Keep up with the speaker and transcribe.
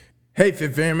Hey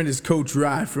Fit Fam, it is Coach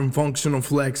Rye from Functional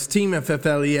Flex, Team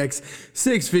FFLEX,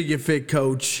 Six Figure Fit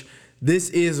Coach.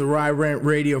 This is Rye Rant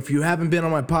Radio. If you haven't been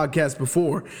on my podcast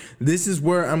before, this is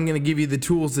where I'm going to give you the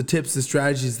tools, the tips, the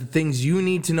strategies, the things you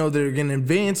need to know that are going to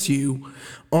advance you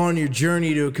on your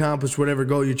journey to accomplish whatever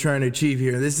goal you're trying to achieve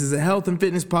here. This is a health and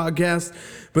fitness podcast,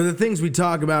 but the things we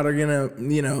talk about are going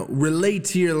to, relate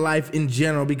to your life in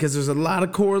general because there's a lot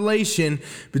of correlation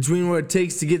between what it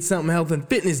takes to get something health and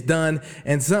fitness done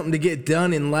and something to get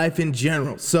done in life in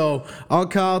general. So I'll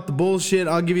call out the bullshit.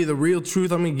 I'll give you the real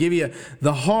truth. I'm going to give you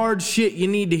the hard shit you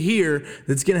need to hear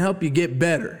that's going to help you get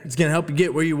better. It's going to help you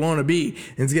get where you want to be,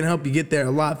 and it's going to help you get there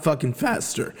a lot fucking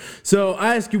faster. So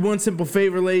I ask you one simple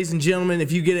favor, ladies and gentlemen.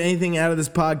 If you get anything out of this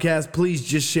podcast, please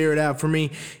just share it out for me.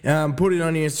 Put it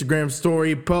on your Instagram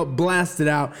story. Blast it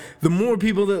out. The more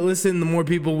people that listen, the more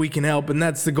people we can help, and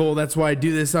that's the goal. That's why I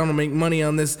do this. I don't make money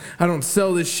on this. I don't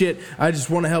sell this shit. I just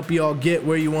want to help you all get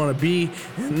where you want to be,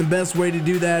 and the best way to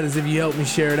do that is if you help me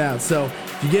share it out. So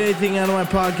if you get anything out of my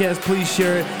podcast, please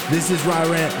share it. This is Rye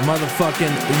Rant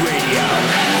motherfucking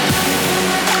Radio.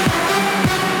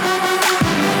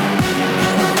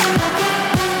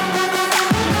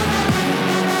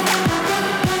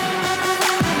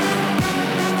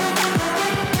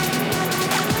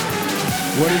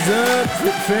 What is up,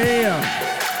 Fit Fam?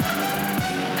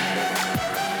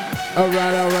 All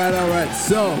right.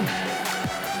 So,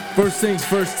 first things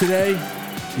first today,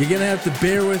 you're going to have to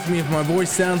bear with me if my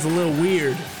voice sounds a little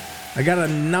weird. I got a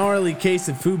gnarly case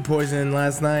of food poisoning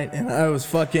last night, and I was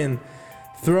fucking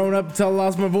thrown up until I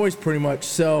lost my voice pretty much.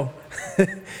 So,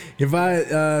 if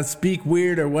I speak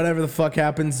weird or whatever the fuck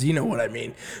happens, you know what I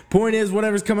mean. Point is,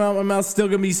 whatever's coming out of my mouth is still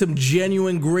going to be some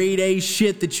genuine grade A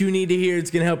shit that you need to hear.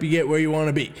 It's going to help you get where you want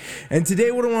to be. And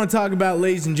today what I want to talk about,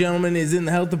 ladies and gentlemen, is in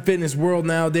the health and fitness world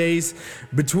nowadays,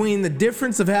 between the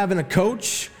difference of having a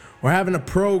coach or having a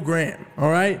program,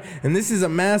 all right? And this is a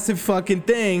massive fucking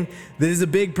thing that is a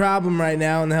big problem right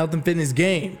now in the health and fitness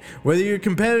game. Whether you're a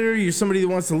competitor, you're somebody that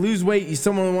wants to lose weight, you're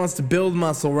someone that wants to build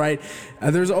muscle, right?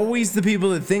 There's always the people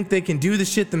that think they can do the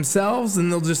shit themselves,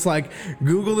 and they'll just like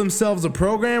Google themselves a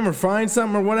program or find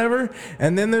something or whatever.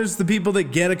 And then there's the people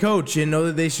that get a coach and know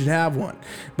that they should have one.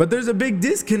 But there's a big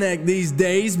disconnect these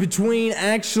days between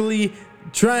actually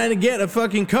trying to get a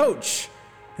fucking coach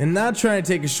and not trying to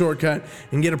take a shortcut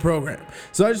and get a program.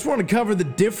 So I just want to cover the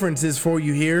differences for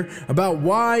you here about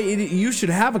why you should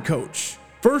have a coach.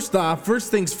 First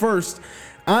things first,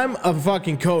 I'm a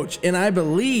fucking coach, and I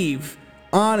believe,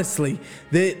 honestly,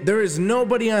 that there is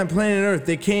nobody on planet Earth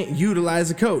that can't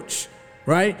utilize a coach,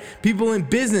 right? People in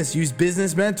business use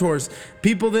business mentors.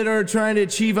 People that are trying to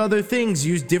achieve other things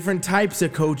use different types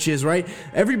of coaches, right?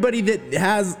 Everybody that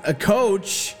has a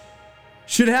coach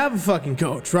should have a fucking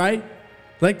coach, right?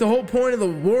 Like, the whole point of the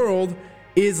world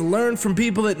is learn from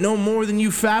people that know more than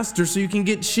you faster so you can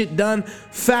get shit done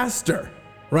faster,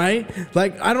 right?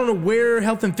 Like, I don't know where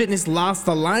health and fitness lost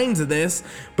the lines of this,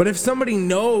 but if somebody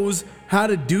knows how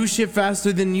to do shit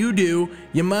faster than you do,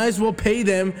 you might as well pay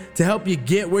them to help you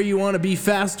get where you want to be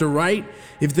faster, right?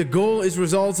 If the goal is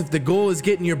results, if the goal is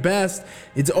getting your best,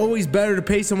 it's always better to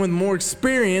pay someone with more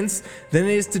experience than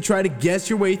it is to try to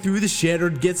guess your way through the shit or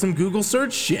get some Google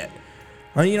search shit.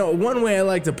 One way I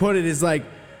like to put it is like,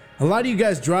 a lot of you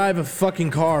guys drive a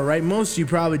fucking car, right? Most of you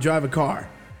probably drive a car.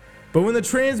 But when the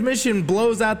transmission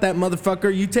blows out that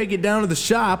motherfucker, you take it down to the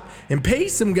shop and pay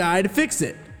some guy to fix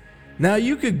it. Now,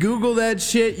 you could Google that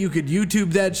shit, you could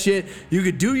YouTube that shit, you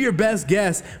could do your best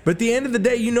guess, but at the end of the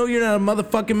day, you know you're not a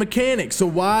motherfucking mechanic, so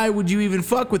why would you even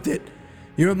fuck with it?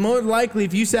 You're more likely,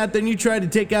 if you sat there and you tried to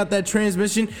take out that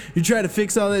transmission, you try to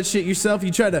fix all that shit yourself, you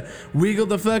try to wiggle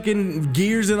the fucking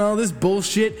gears and all this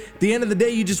bullshit, at the end of the day,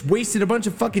 you just wasted a bunch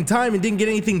of fucking time and didn't get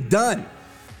anything done.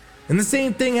 And the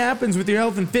same thing happens with your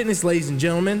health and fitness, ladies and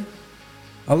gentlemen.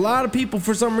 A lot of people,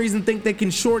 for some reason, think they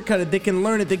can shortcut it, they can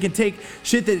learn it, they can take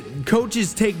shit that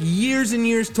coaches take years and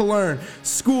years to learn.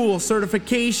 School,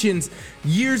 certifications,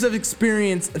 years of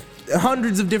experience,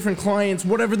 hundreds of different clients,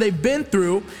 whatever they've been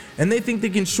through, and they think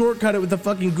they can shortcut it with a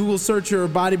fucking Google search or a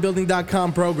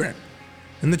bodybuilding.com program.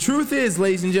 And the truth is,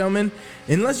 ladies and gentlemen,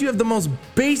 unless you have the most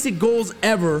basic goals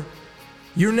ever,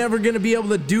 you're never going to be able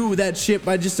to do that shit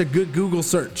by just a good Google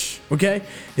search, okay?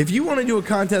 If you want to do a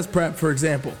contest prep, for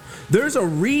example, there's a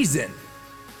reason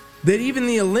that even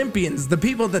the Olympians, the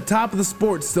people at the top of the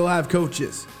sport, still have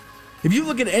coaches. If you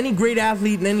look at any great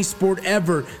athlete in any sport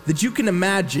ever that you can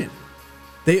imagine,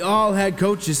 they all had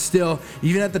coaches still,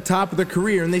 even at the top of their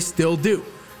career, and they still do.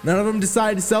 None of them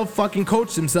decide to self-fucking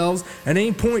coach themselves at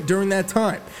any point during that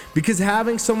time. Because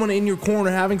having someone in your corner,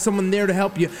 having someone there to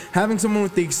help you, having someone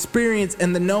with the experience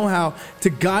and the know-how to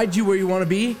guide you where you want to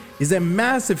be is a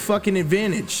massive fucking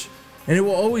advantage. And it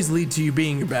will always lead to you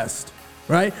being your best,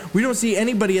 right? We don't see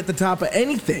anybody at the top of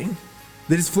anything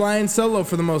that is flying solo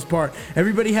for the most part.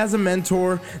 Everybody has a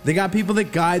mentor. They got people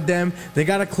that guide them. They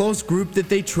got a close group that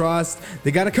they trust.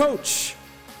 They got a coach.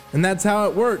 And that's how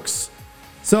it works.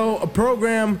 So a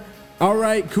program, all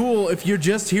right, cool, if you're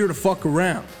just here to fuck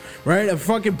around, right? A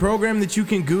fucking program that you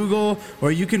can Google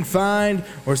or you can find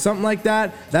or something like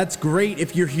that, that's great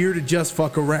if you're here to just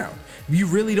fuck around. If you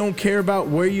really don't care about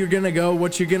where you're gonna go,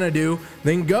 what you're gonna do,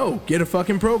 then go get a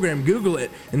fucking program, Google it,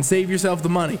 and save yourself the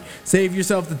money, save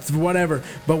yourself the whatever,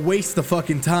 but waste the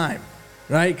fucking time,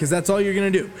 right? Because that's all you're gonna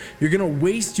do. You're gonna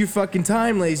waste your fucking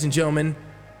time, ladies and gentlemen,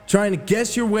 trying to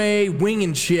guess your way,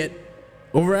 winging shit,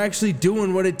 over actually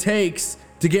doing what it takes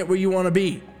to get where you want to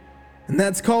be. And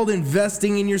that's called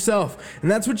investing in yourself.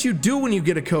 And that's what you do when you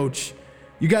get a coach.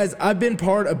 You guys, I've been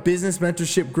part of business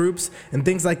mentorship groups and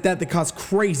things like that cost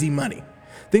crazy money.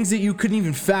 Things that you couldn't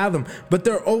even fathom, but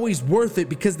they're always worth it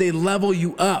because they level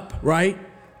you up, right?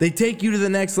 They take you to the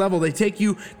next level. They take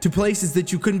you to places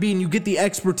that you couldn't be, and you get the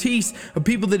expertise of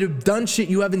people that have done shit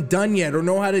you haven't done yet or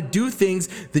know how to do things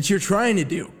that you're trying to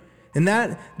do. And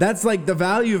that's like the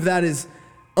value of that is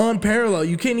unparalleled.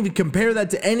 You can't even compare that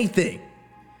to anything.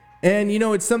 And you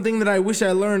know, it's something that I wish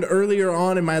I learned earlier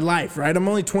on in my life, right? I'm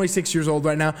only 26 years old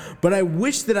right now, but I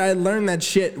wish that I had learned that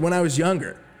shit when I was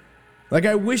younger. Like,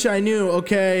 I wish I knew,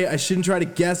 okay, I shouldn't try to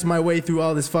guess my way through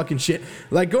all this fucking shit.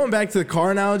 Like, going back to the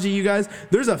car analogy, you guys,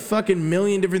 there's a fucking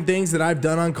million different things that I've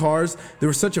done on cars. There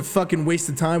was such a fucking waste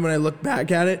of time when I look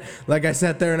back at it. Like, I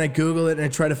sat there and I Google it and I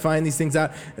try to find these things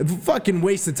out. Fucking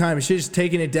waste of time. I should have just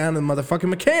taken it down to the motherfucking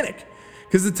mechanic.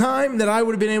 Because the time that I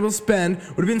would have been able to spend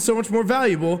would have been so much more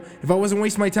valuable if I wasn't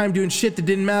wasting my time doing shit that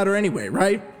didn't matter anyway,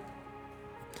 right?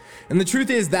 And the truth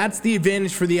is, that's the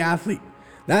advantage for the athlete.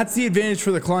 That's the advantage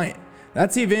for the client.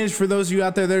 That's the advantage for those of you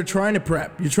out there that are trying to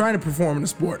prep. You're trying to perform in a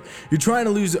sport. You're trying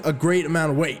to lose a great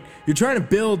amount of weight. You're trying to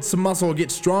build some muscle,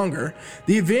 get stronger.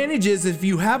 The advantage is if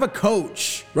you have a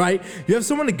coach, right? You have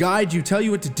someone to guide you, tell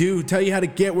you what to do, tell you how to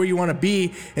get where you want to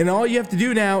be, and all you have to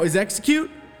do now is execute.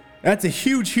 That's a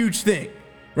huge, huge thing,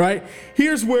 right?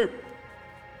 Here's where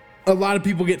a lot of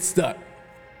people get stuck.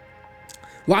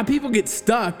 A lot of people get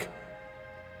stuck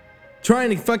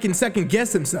trying to fucking second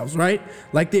guess themselves, right?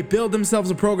 Like, they build themselves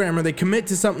a program or they commit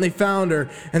to something they found, and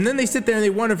then they sit there and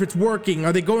they wonder if it's working.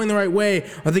 Are they going the right way?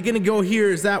 Are they going to go here?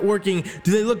 Is that working?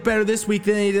 Do they look better this week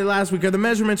than they did last week? Are the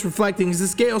measurements reflecting? Is the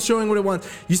scale showing what it wants?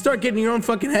 You start getting in your own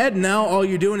fucking head, and now all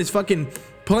you're doing is fucking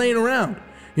playing around.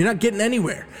 You're not getting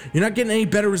anywhere. You're not getting any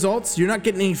better results. You're not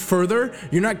getting any further.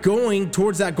 You're not going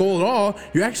towards that goal at all.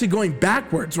 You're actually going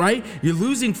backwards, right? You're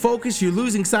losing focus. You're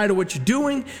losing sight of what you're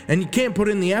doing, and you can't put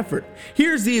in the effort.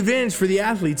 Here's the advantage for the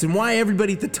athletes and why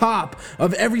everybody at the top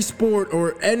of every sport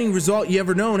or any result you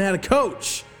ever known had a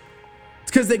coach. It's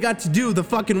because they got to do the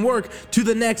fucking work to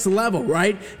the next level,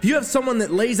 right? If you have someone that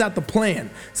lays out the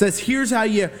plan, says, here's how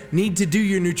you need to do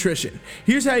your nutrition.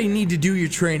 Here's how you need to do your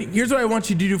training. Here's what I want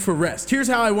you to do for rest. Here's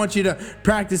how I want you to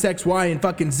practice X, Y, and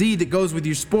fucking Z that goes with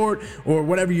your sport or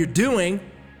whatever you're doing.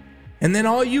 And then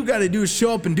all you got to do is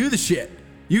show up and do the shit.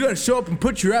 You got to show up and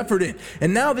put your effort in.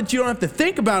 And now that you don't have to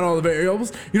think about all the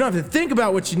variables, you don't have to think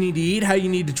about what you need to eat, how you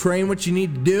need to train, what you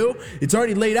need to do. It's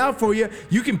already laid out for you.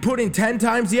 You can put in 10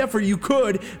 times the effort you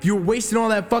could if you were wasting all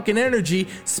that fucking energy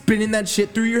spinning that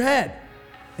shit through your head.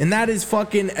 And that is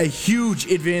fucking a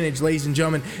huge advantage, ladies and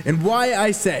gentlemen. And why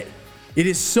I say it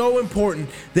is so important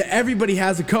that everybody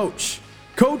has a coach.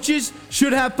 Coaches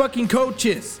should have fucking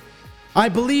coaches. I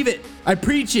believe it. I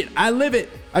preach it. I live it.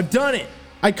 I've done it.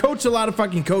 I coach a lot of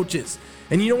fucking coaches.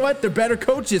 And you know what? They're better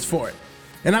coaches for it.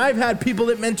 And I've had people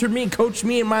that mentored me, coached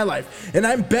me in my life. And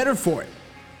I'm better for it.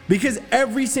 Because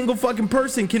every single fucking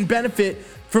person can benefit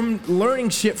from learning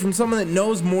shit from someone that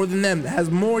knows more than them, that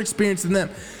has more experience than them.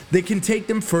 They can take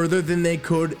them further than they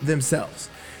could themselves.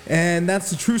 And that's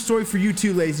the true story for you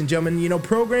too, ladies and gentlemen. You know,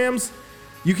 programs,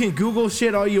 you can Google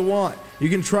shit all you want. You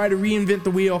can try to reinvent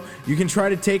the wheel. You can try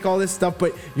to take all this stuff,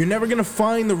 but you're never going to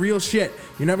find the real shit.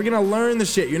 You're never going to learn the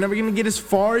shit. You're never going to get as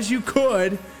far as you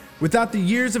could without the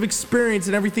years of experience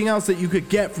and everything else that you could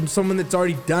get from someone that's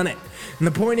already done it. And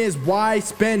the point is, why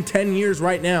spend 10 years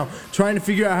right now trying to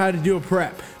figure out how to do a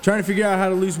prep, trying to figure out how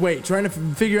to lose weight, trying to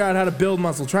figure out how to build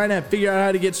muscle, trying to figure out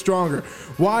how to get stronger?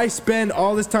 Why spend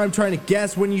all this time trying to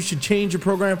guess when you should change your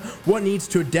program, what needs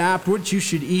to adapt, what you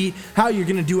should eat, how you're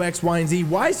going to do X, Y, and Z?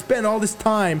 Why spend all this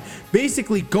time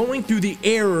basically going through the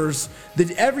errors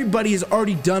that everybody has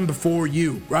already done before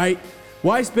you, right?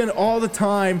 Why spend all the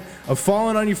time of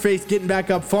falling on your face, getting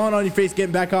back up, falling on your face,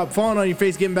 getting back up, falling on your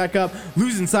face, getting back up,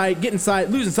 losing sight, getting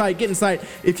sight, losing sight, getting sight?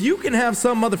 If you can have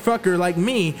some motherfucker like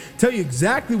me tell you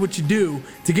exactly what you do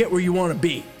to get where you want to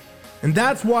be. And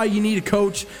that's why you need a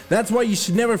coach. That's why you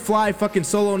should never fly fucking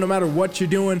solo no matter what you're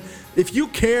doing. If you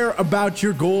care about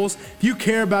your goals, if you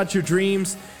care about your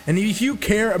dreams, and if you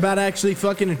care about actually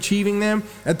fucking achieving them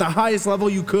at the highest level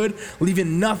you could,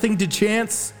 leaving nothing to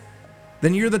chance,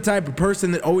 then you're the type of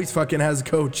person that always fucking has a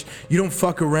coach. You don't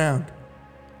fuck around.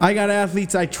 I got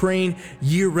athletes I train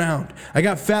year round. I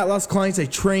got fat loss clients I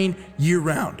train year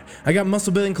round. I got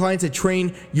muscle building clients I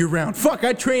train year round. Fuck,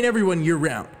 I train everyone year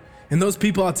round. And those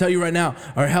people, I'll tell you right now,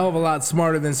 are a hell of a lot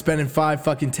smarter than spending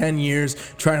 10 years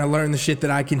trying to learn the shit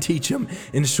that I can teach them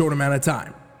in a short amount of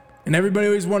time. And everybody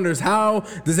always wonders, how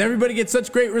does everybody get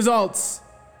such great results?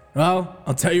 Well,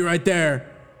 I'll tell you right there,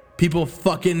 people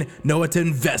fucking know what to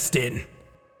invest in.